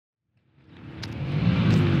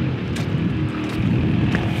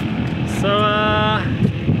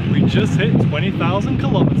just hit 20,000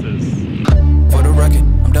 kilometers. For the record,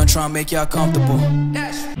 I'm done trying to make y'all comfortable.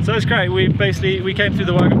 So it's great. We came through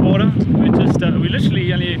the Wagga border. We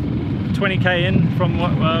literally only 20k in from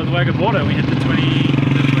the Wagga border. We hit the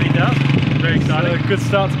 20,000. Very exciting. So a good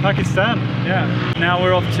start to Pakistan. Yeah. Now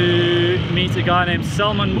we're off to meet a guy named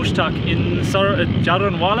Salman Mushtaq in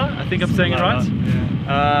Jaranwala. I think I'm saying it right.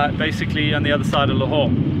 Yeah. Basically on the other side of Lahore.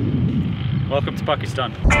 Welcome to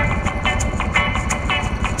Pakistan.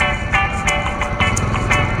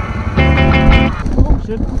 Oh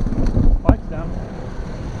shit. Bike's down.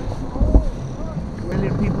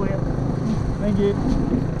 Brilliant people here. Thank you.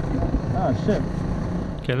 Oh shit.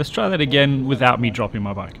 Okay, let's try that again without me dropping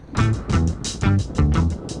my bike.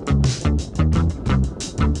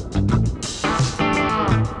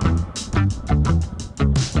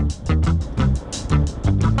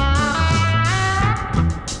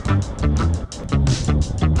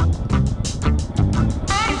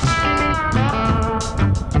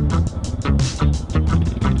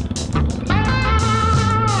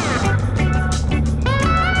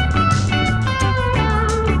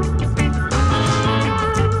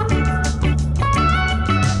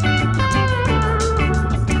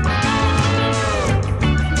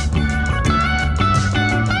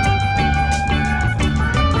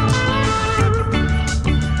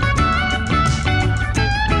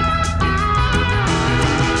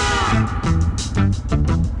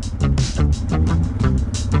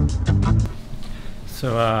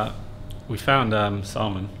 So we found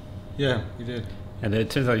Salman. Yeah, we did. And it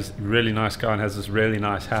turns out he's a really nice guy and has this really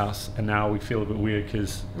nice house. And now we feel a bit weird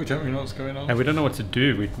because we don't really know what's going on. And we don't know what to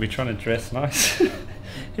do. We're trying to dress nice.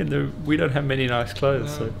 We don't have many nice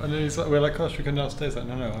clothes. No. So. And then he's like, we're like, oh, should we come downstairs? Like,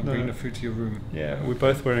 no, I'm bringing the food to your room. Yeah, we're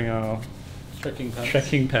both wearing our trekking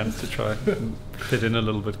pants to try and fit in a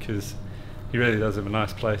little bit because he really does have a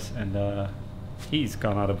nice place. And he's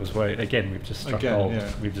gone out of his way. Again, we've just struck gold.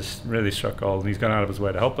 Yeah. We've just really struck gold. And he's gone out of his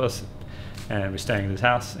way to help us. And we're staying in his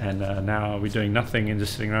house, and now we're doing nothing and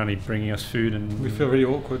just sitting around. He's bringing us food, and we feel really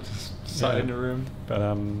awkward sat in the room. But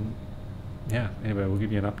yeah. Anyway, we'll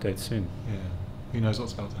give you an update soon. Yeah, who knows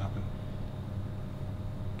what's about to happen.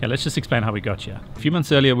 Okay, let's just explain how we got here. A few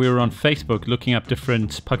months earlier, we were on Facebook looking up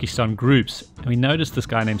different Pakistan groups, and we noticed this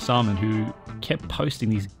guy named Salman who kept posting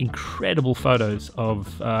these incredible photos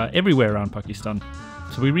of everywhere around Pakistan.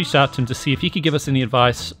 So we reached out to him to see if he could give us any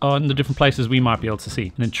advice on the different places we might be able to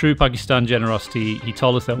see. And in true Pakistan generosity, he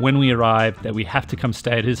told us that when we arrived, that we have to come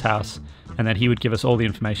stay at his house and that he would give us all the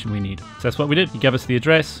information we need. So that's what we did. He gave us the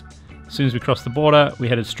address. As soon as we crossed the border, we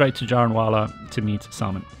headed straight to Jaranwala to meet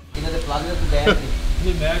Salman. What's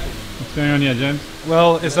going on here, James?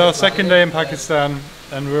 Well, it's our second day in Pakistan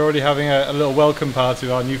and we're already having a little welcome party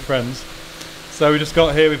with our new friends. So we just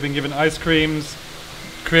got here, we've been given ice creams,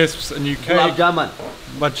 crisps, a new cake.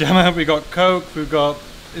 Jaman, we got Coke, we've got,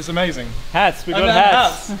 it's amazing. Hats, we got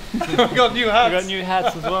hats. We got new hats. We got new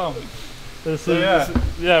hats as well.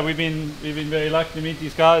 We've been very lucky to meet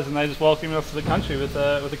these guys, and they just welcomed us to the country with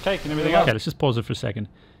a cake and everything else. Okay, let's just pause it for a second.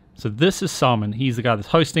 So this is Salman. He's the guy that's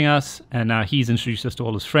hosting us, and now he's introduced us to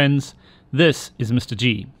all his friends. This is Mr.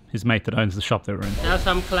 G, his mate that owns the shop that we're in. Have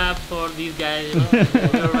some claps for these guys.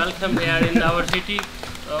 You're welcome. They are in our city.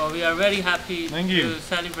 We are very happy to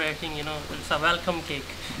celebrating, it's a welcome cake.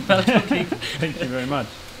 Welcome cake. Thank you very much.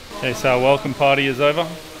 Okay, so our welcome party is over.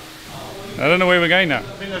 I don't know where we're going now. I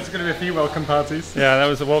think there's going to be a few welcome parties. Yeah, that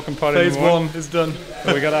was a welcome party. Phase one is done.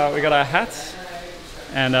 So we got our hats,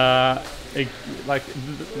 and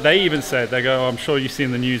they even said, they go, I'm sure you see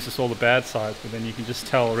in the news just all the bad sides, but then you can just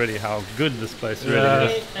tell already how good this place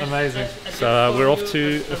really is. Amazing. So we're off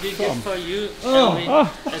to a farm. For you.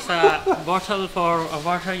 It's a bottle for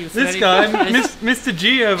water. This guy, Mr.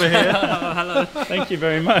 G over here. Hello. Thank you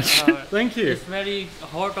very much. Thank you. It's very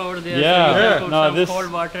hot over there. Yeah. So no, cold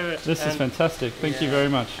water. This is fantastic. Thank you very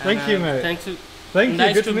much. Thank you, mate. Thanks. Thank you.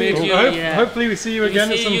 Nice good to meet you. Hopefully we see you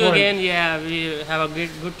again at some point. Yeah, we have a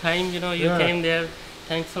good time. You came there.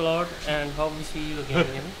 Thanks a lot, and hope we see you again.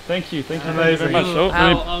 Thank you very much.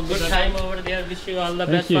 Have a good time over there. Wish you all the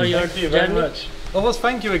best for your journey. Very much. Oh, what's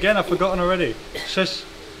thank you again? I've forgotten already.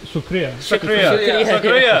 Shukriya.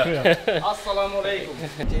 Assalamu alaikum.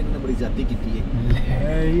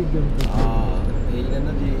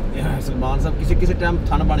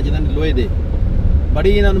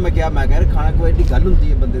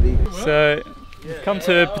 So we've come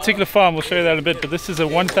to a particular farm, we'll show you that in a bit, but this is a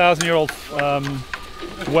 1,000-year-old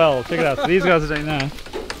well. Check it out. So these guys are doing that.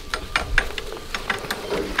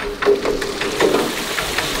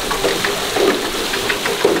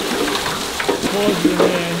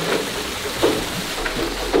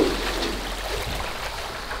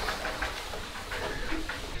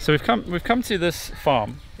 So So we've come to this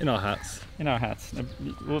farm In our hats. in our hats.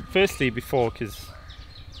 Well, firstly, before, because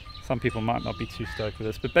some people might not be too stoked with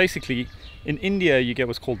this, but basically in India you get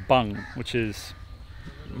what's called bhang, which is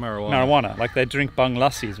marijuana. Like they drink bhang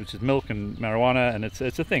lassis, which is milk and marijuana, and it's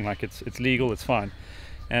a thing. Like it's legal, it's fine.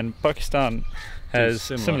 And Pakistan has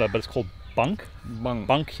similar, but it's called bunk.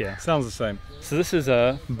 Bunk here. Sounds the same. So this is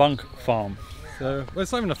a bunk farm. So well,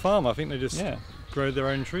 it's not even a farm. I think they just grow their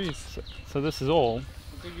own trees. So this is all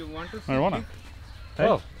marijuana. Hey.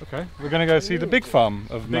 Oh, okay. We're going to go see the big farm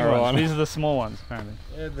of marijuana. These are the small ones, apparently.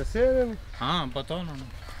 The same.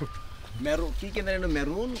 Meru, ki kehndे ने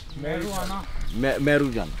maroon? Marijuana.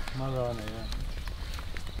 Marijuana. Marijuana,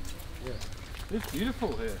 yeah. It's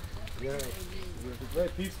beautiful here. Yeah, it's very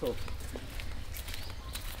peaceful.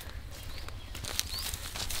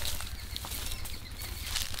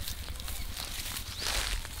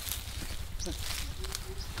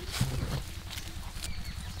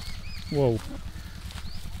 Whoa.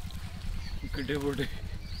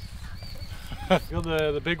 Got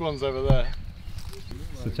the big ones over there.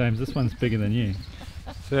 So James, this one's bigger than you.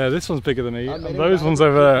 Yeah, this one's bigger than me. And those ones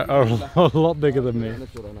over there are a lot bigger than me.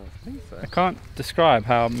 I can't describe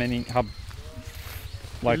how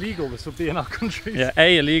like illegal this would be in our country. Yeah,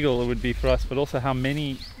 illegal it would be for us, but also how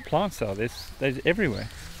many plants are there. There's everywhere.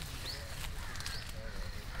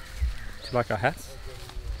 Do you like our hats?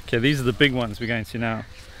 Okay, these are the big ones we're going to now.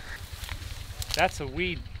 That's a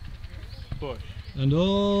weed bush. And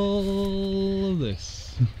all of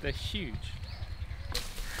this. They're huge.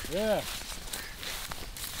 Yeah.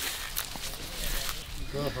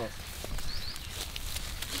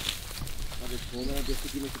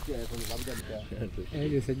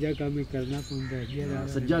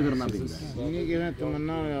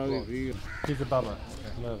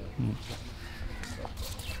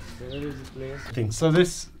 So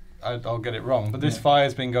this, I'll get it wrong, but this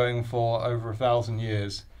fire's been going for over 1,000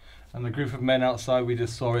 years. And the group of men outside, we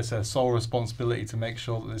just saw it's their sole responsibility to make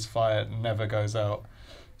sure that this fire never goes out.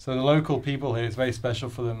 So the local people here, it's very special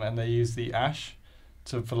for them, and they use the ash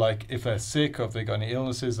for like, if they're sick or if they've got any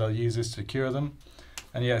illnesses, they'll use this to cure them.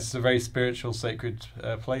 And yeah, it's a very spiritual, sacred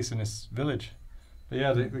place in this village. But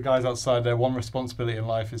yeah, the guys outside, their one responsibility in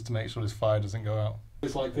life is to make sure this fire doesn't go out.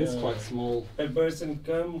 It's like this, quite small. A person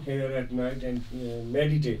come here at night and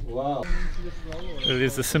meditate. Wow. It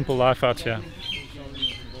is a simple life out here.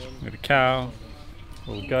 We've got a cow,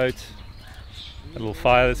 a little goat, a little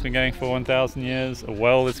fire that's been going for 1,000 years, a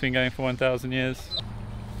well that's been going for 1,000 years.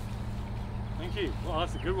 Thank you. Well,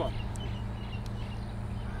 that's a good one.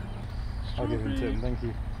 I'll give him to him, thank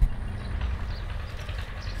you.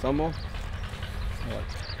 Some more? Right.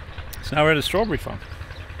 So now we're at a strawberry farm.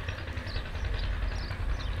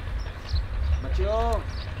 These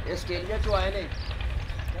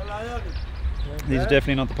are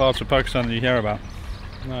definitely not the parts of Pakistan that you hear about.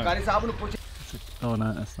 No. Oh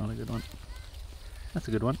no, that's not a good one. That's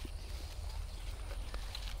a good one.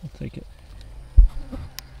 I'll take it.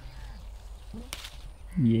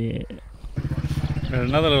 Yeah. We're at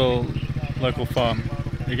another little local farm.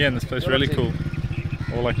 Again, this place is really cool.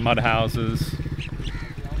 All like mud houses.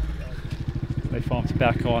 They farm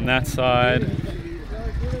tobacco on that side,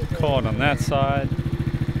 corn on that side.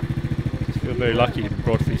 Just feel very lucky to be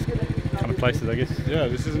brought to these kind of places, I guess. Yeah,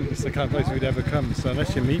 this isn't the kind of place we'd ever come. So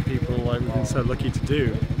unless you meet people like we've been so lucky to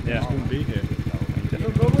do, we just wouldn't be here.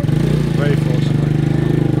 Very fortunate.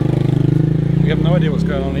 We have no idea what's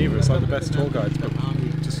going on either. It's like the best tour guides, but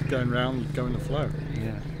just going around, going the flow.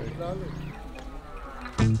 Yeah.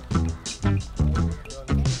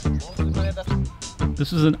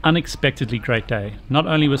 This was an unexpectedly great day. Not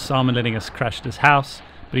only was Salman letting us crash at his house,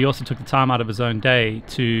 but he also took the time out of his own day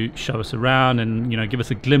to show us around and, you know, give us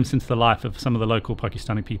a glimpse into the life of some of the local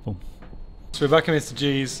Pakistani people. So we're back in Mr.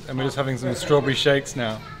 G's and we're just having some strawberry shakes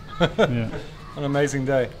now. Yeah. An amazing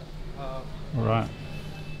day. All right.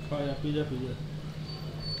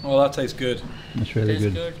 Oh, that tastes good. That's really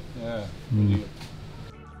good. Yeah.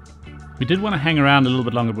 We did want to hang around a little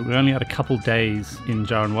bit longer, but we only had a couple days in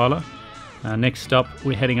Jaranwala. Next stop,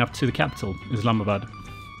 we're heading up to the capital, Islamabad.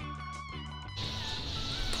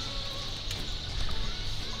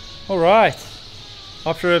 All right.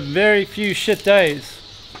 After a very few shit days,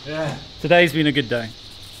 today's been a good day.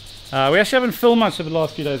 We actually haven't filmed much over the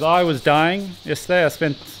last few days. I was dying yesterday. I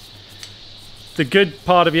spent the good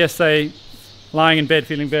part of yesterday lying in bed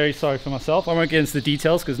feeling very sorry for myself. I won't get into the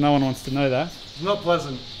details because no one wants to know that. It's not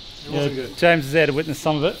pleasant. It wasn't good. James is there to witness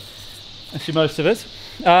some of it. Actually, most of it.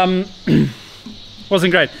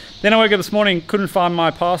 Wasn't great. Then I woke up this morning, couldn't find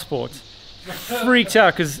my passport. Freaked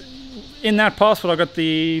out because in that passport I got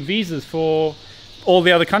the visas for all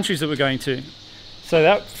the other countries that we're going to. So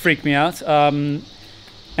that freaked me out. And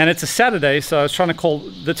it's a Saturday, so I was trying to call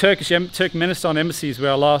the Turkmenistan embassies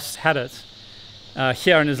where I last had it,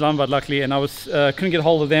 here in Islamabad, luckily, and I was couldn't get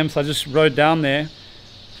hold of them, so I just rode down there,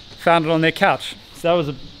 found it on their couch.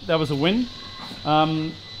 So that was a win.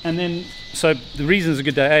 And then, so the reason is a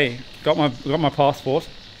good day. Got my passport,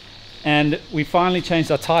 and we finally changed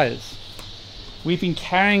our tires. We've been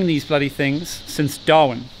carrying these bloody things since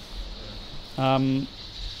Darwin.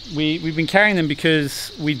 We've been carrying them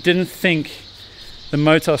because we didn't think the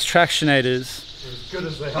Motos tractionators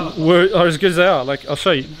are as good as they are. Like, I'll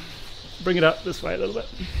show you. Bring it up this way a little bit.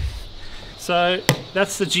 So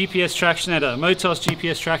that's the GPS tractionator, Motos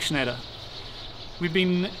GPS tractionator.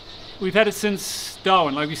 We've had it since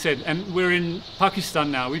Darwin, like we said, and we're in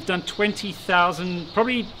Pakistan now. We've done 20,000,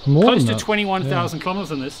 probably close to 21,000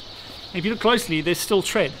 kilometers on this. And if you look closely, there's still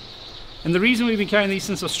tread. And the reason we've been carrying these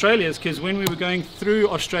since Australia is because when we were going through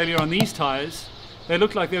Australia on these tires, they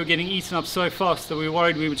looked like they were getting eaten up so fast that we were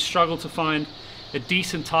worried we would struggle to find a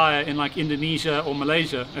decent tire in like Indonesia or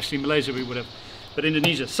Malaysia. Actually, Malaysia we would have, but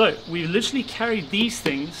Indonesia. So we literally carried these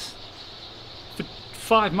things for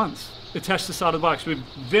 5 months attached to the side of the bike. So we're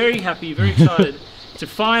very happy, very excited to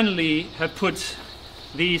finally have put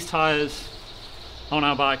these tires on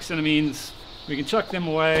our bikes, and it means we can chuck them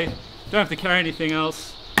away, don't have to carry anything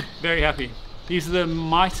else. Very happy. These are the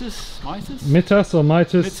Mitas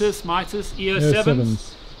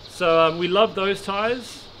EO7s. So we love those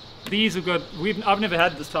tires. These have got, I've never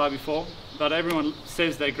had this tire before, but everyone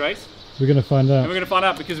says they're great. We're going to find out. And we're going to find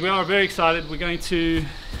out because we are very excited.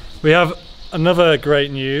 We have another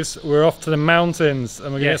great news. We're off to the mountains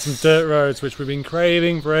and we're going to get some dirt roads, which we've been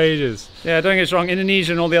craving for ages. Yeah, don't get us wrong,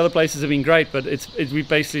 Indonesia and all the other places have been great, but we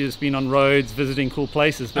basically just been on roads, visiting cool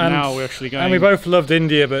places, but now we're actually going... And we both loved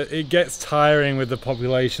India, but it gets tiring with the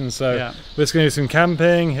population, so we're just going to do some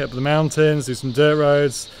camping, hit up the mountains, do some dirt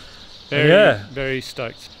roads. Very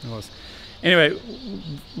stoked. It was. Anyway,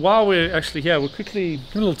 while we're actually here, we'll quickly...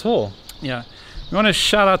 Give a little tour. Yeah. We want to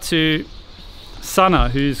shout out to Sana,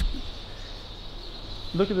 who's...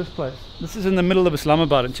 Look at this place. This is in the middle of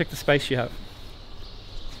Islamabad, and check the space you have.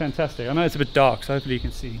 It's fantastic. I know it's a bit dark, so hopefully you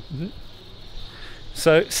can see.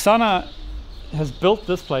 So Sana has built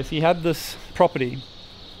this place. He had this property,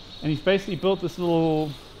 and he's basically built this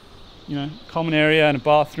little, common area and a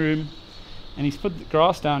bathroom, and he's put the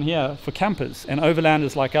grass down here for campers and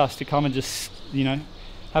overlanders like us to come and just,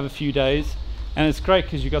 have a few days. And it's great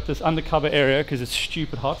because you've got this undercover area because it's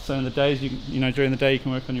stupid hot. So in the days, during the day you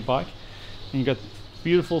can work on your bike, and you've got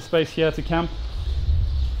beautiful space here to camp,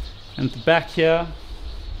 and at the back here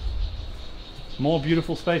more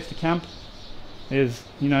beautiful space to camp. There's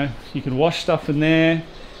you can wash stuff in there,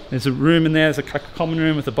 there's a room in there, there's a common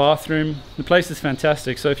room with a bathroom. The place is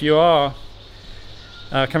fantastic. So if you are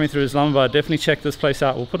coming through Islamabad, definitely check this place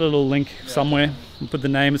out. We'll put a little link somewhere. We'll put the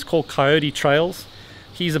name. It's called Coyote Trails.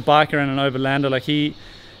 He's a biker and an overlander. Like he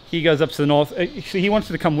goes up to the north. Actually, he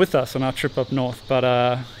wanted to come with us on our trip up north, but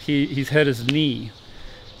he's hurt his knee.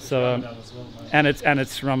 So and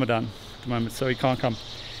it's Ramadan at the moment, so he can't come.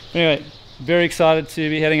 Anyway, very excited to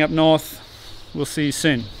be heading up north. We'll see you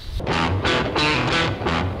soon.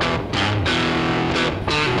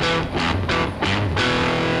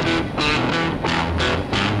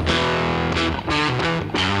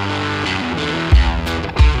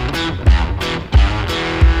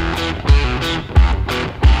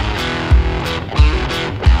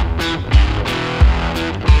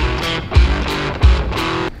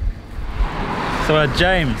 So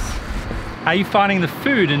James, how are you finding the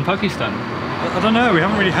food in Pakistan? I don't know, we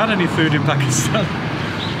haven't really had any food in Pakistan.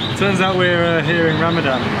 It turns out we're here in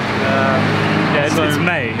Ramadan. It's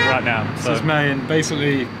May right now. So. It's May, and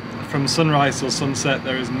basically from sunrise till sunset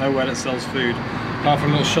there is nowhere that sells food, apart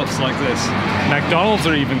from little shops like this. McDonald's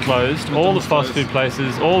are even closed, all the fast food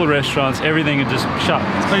places, all the restaurants, everything are just shut.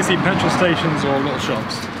 It's basically petrol stations or little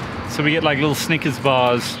shops. So we get like little Snickers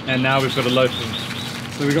bars, and now we've got a loaf of...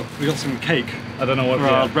 So we got some cake. I don't know what for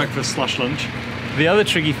our breakfast / lunch. The other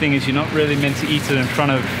tricky thing is you're not really meant to eat it in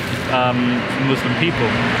front of Muslim people,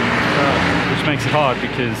 which makes it hard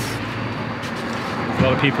because there's a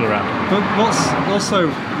lot of people around. But what's also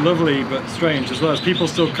lovely but strange as well is people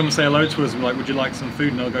still come and say hello to us and like, would you like some food?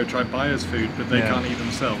 And they'll go try buy us food, but they can't eat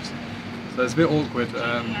themselves. So it's a bit awkward. But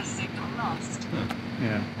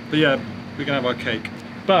yeah, we're gonna have our cake.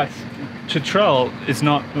 But Chitral is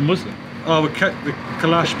not a Muslim. Oh, the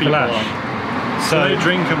Kalash people are. So they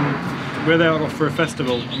drink and we're there for a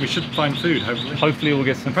festival and we should find food, hopefully. Hopefully we'll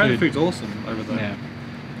get some food. Food's awesome over there. Yeah.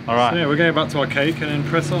 Alright. So yeah, we're going back to our cake and then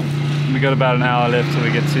press on. We got about an hour left till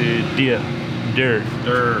we get to Dir.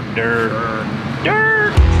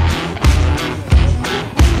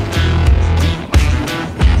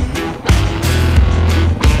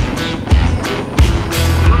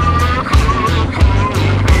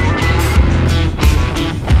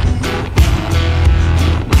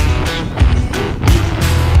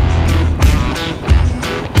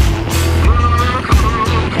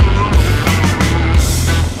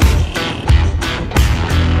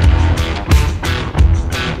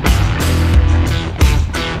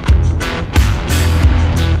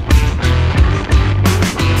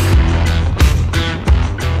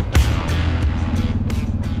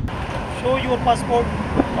 passport?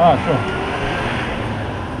 Ah, sure.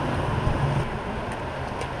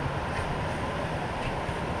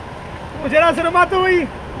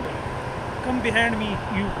 Come behind me,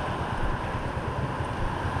 you.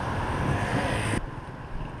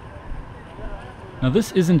 Now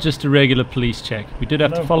this isn't just a regular police check. We did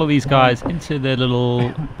have to follow these guys into their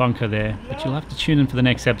little bunker there, but you'll have to tune in for the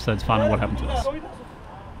next episode to find out what happened to us.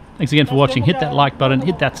 Thanks again for watching. Hit that like button,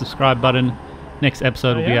 hit that subscribe button. Next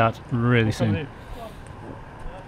episode will be out really soon.